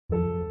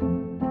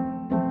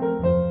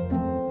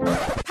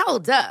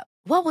Hold up.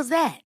 What was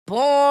that?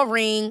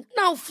 Boring.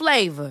 No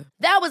flavor.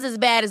 That was as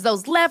bad as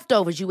those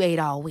leftovers you ate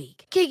all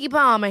week. Keke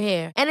Palmer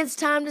here, and it's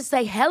time to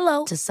say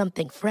hello to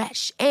something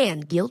fresh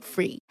and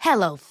guilt-free.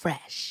 Hello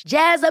Fresh.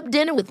 Jazz up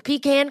dinner with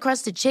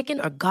pecan-crusted chicken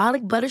or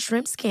garlic butter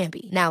shrimp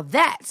scampi. Now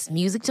that's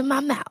music to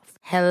my mouth.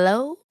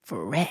 Hello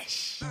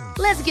Fresh.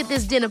 Let's get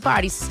this dinner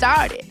party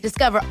started.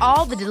 Discover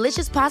all the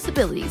delicious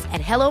possibilities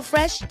at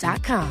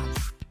hellofresh.com.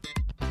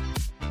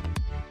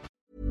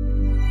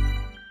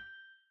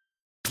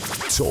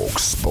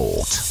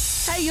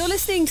 talkSPORT. Hey, you're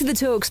listening to the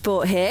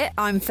talkSPORT here.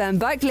 I'm Fern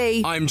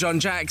Buckley. I'm John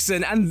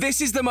Jackson, and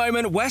this is the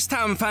moment West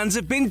Ham fans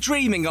have been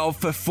dreaming of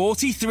for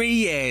 43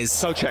 years.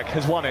 Souček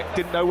has won it,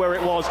 didn't know where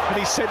it was, and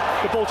he sent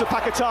the ball to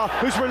Paquetá,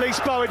 who's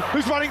released Bowen,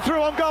 who's running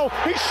through on goal.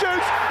 He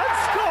shoots and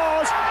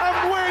scores and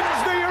wins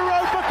the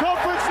Europa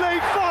Conference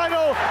League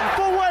final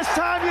for West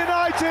Ham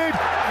United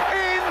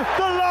in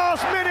the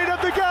last minute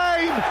of the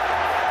game.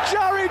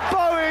 Jared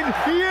Bowen,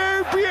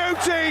 you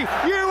beauty,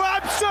 you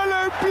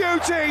absolute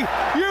beauty,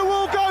 you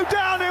will go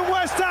down in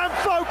West Ham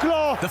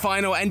folklore. The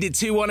final ended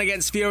 2-1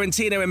 against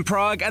Fiorentina in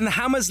Prague, and the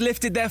Hammers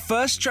lifted their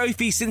first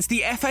trophy since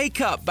the FA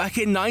Cup back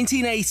in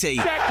 1980.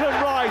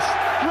 Declan Rice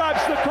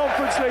grabs the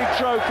Conference League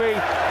trophy,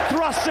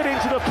 thrusts it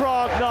into the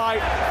Prague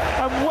night,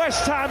 and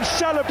West Ham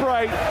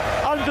celebrate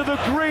under the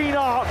green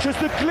arch as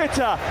the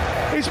glitter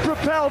is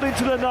propelled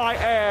into the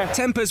night air.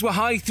 Tempers were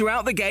high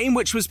throughout the game,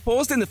 which was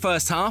paused in the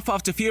first half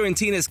after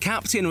Fiorentina's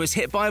captain was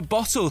hit by a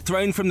bottle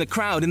thrown from the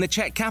crowd in the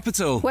Czech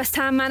capital. West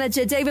Ham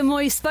manager David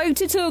Moyes spoke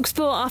to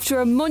talkSPORT after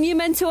a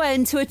monumental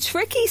end to a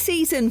tricky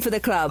season for the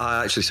club.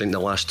 I actually think the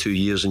last 2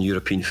 years in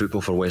European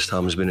football for West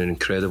Ham has been an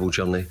incredible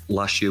journey.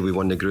 Last year we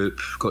won the group,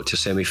 got to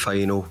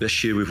semi-final.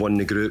 This year we've won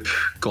the group,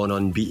 gone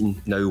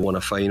unbeaten, now won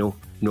a final.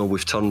 No,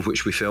 we've turned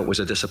which we felt was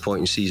a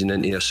disappointing season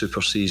into a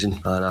super season,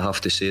 and I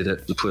have to say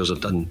that the players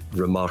have done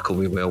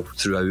remarkably well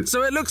throughout.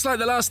 So it looks like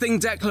the last thing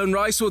Declan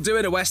Rice will do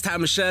in a West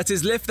Ham shirt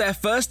is lift their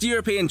first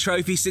European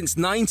trophy since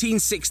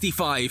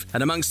 1965.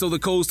 And amongst all the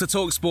calls to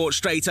talkSPORT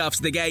straight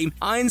after the game,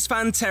 Irons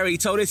fan Terry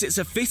told us it's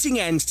a fitting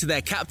end to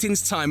their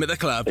captain's time at the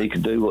club. He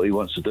can do what he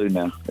wants to do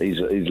now. He's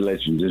a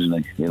legend,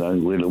 isn't he? You know,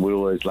 we'll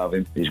always love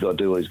him. He's got to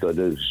do what he's got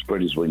to do.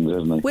 Spread his wings,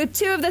 hasn't he? With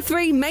 2 of the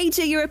 3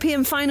 major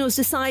European finals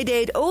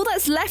decided, all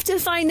that's left to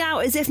find out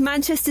is if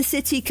Manchester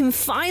City can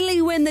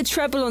finally win the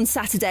treble on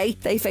Saturday.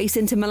 They face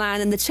Inter Milan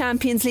in the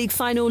Champions League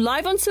final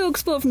live on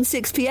talkSPORT from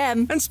 6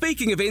 p.m. And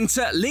speaking of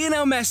Inter,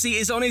 Lionel Messi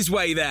is on his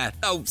way there.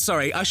 Oh,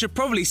 sorry, I should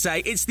probably say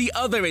it's the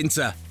other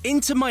Inter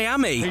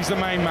Miami. He's the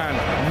main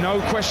man,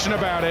 no question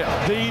about it,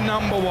 the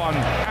number one,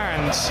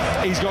 and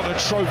he's got the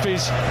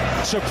trophies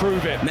to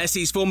prove it.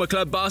 Messi's former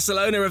club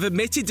Barcelona have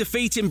admitted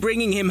defeat in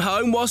bringing him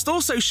home, whilst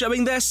also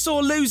showing they're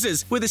sore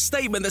losers, with a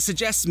statement that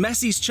suggests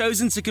Messi's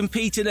chosen to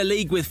compete in a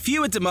league with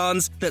fewer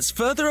demands that's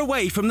further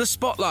away from the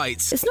spotlight.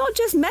 It's not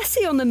just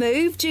Messi on the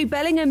move. Jude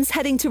Bellingham's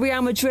heading to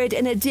Real Madrid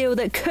in a deal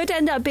that could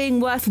end up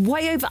being worth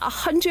way over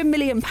 £100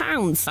 million.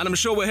 And I'm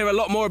sure we'll hear a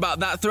lot more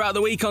about that throughout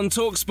the week on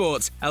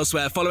talkSPORT.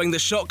 Elsewhere, following the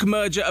shock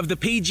merger of the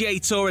PGA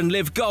Tour and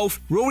Live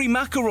Golf, Rory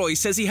McIlroy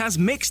says he has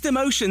mixed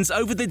emotions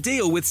over the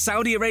deal with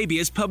Saudi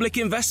Arabia's Public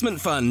Investment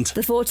Fund.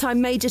 The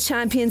 4-time major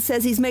champion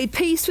says he's made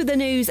peace with the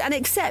news and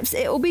accepts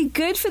it will be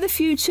good for the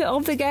future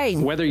of the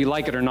game. Whether you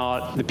like it or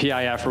not, the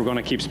PIF are going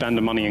to keep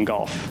spending money in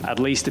golf. At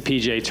least the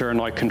PGA Tour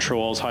now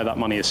controls how that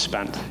money is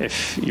spent.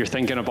 If you're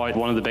thinking about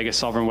one of the biggest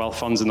sovereign wealth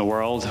funds in the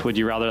world, would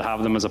you rather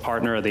have them as a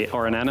partner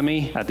or an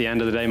enemy? At the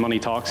end of the day, money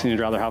talks, and you'd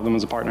rather have them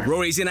as a partner.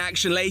 Rory's in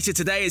action later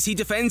today as he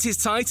defends his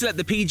title at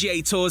the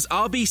PGA Tour's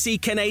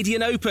RBC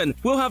Canadian Open.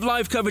 We'll have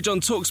live coverage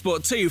on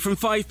talkSPORT 2 from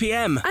 5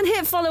 p.m. And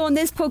hit follow on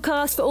this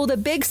podcast for all the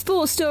big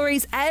sports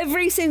stories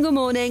every single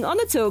morning on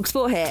the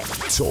talkSPORT hit.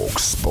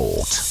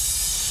 talkSPORT.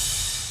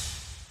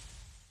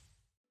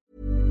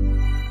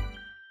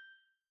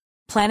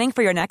 Planning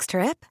for your next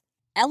trip?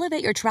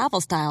 Elevate your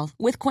travel style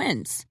with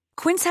Quince.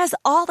 Quince has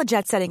all the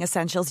jet-setting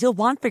essentials you'll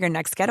want for your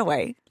next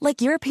getaway,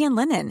 like European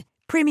linen,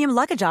 premium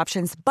luggage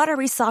options,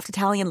 buttery soft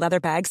Italian leather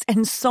bags,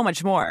 and so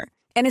much more.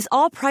 And is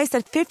all priced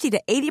at 50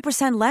 to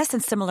 80% less than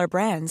similar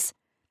brands.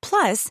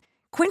 Plus,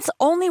 Quince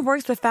only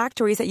works with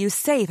factories that use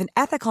safe and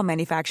ethical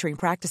manufacturing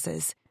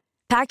practices.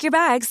 Pack your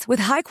bags with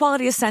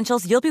high-quality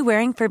essentials you'll be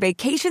wearing for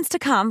vacations to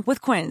come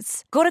with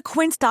Quince. Go to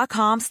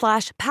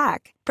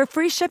quince.com/pack for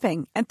free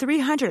shipping and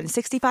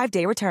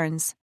 365-day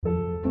returns.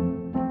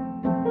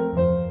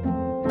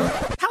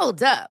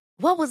 Hold up.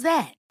 What was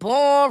that?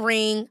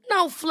 Boring.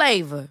 No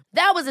flavor.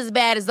 That was as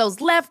bad as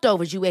those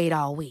leftovers you ate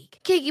all week.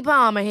 Keke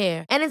Palmer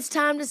here, and it's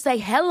time to say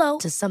hello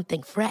to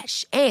something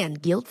fresh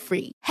and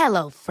guilt-free.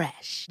 Hello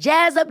Fresh.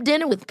 Jazz up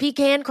dinner with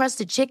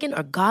pecan-crusted chicken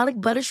or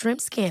garlic butter shrimp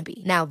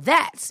scampi. Now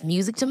that's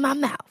music to my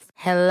mouth.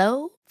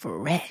 Hello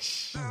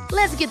Fresh.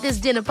 Let's get this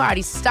dinner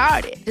party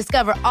started.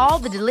 Discover all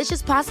the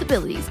delicious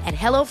possibilities at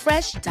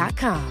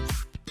hellofresh.com.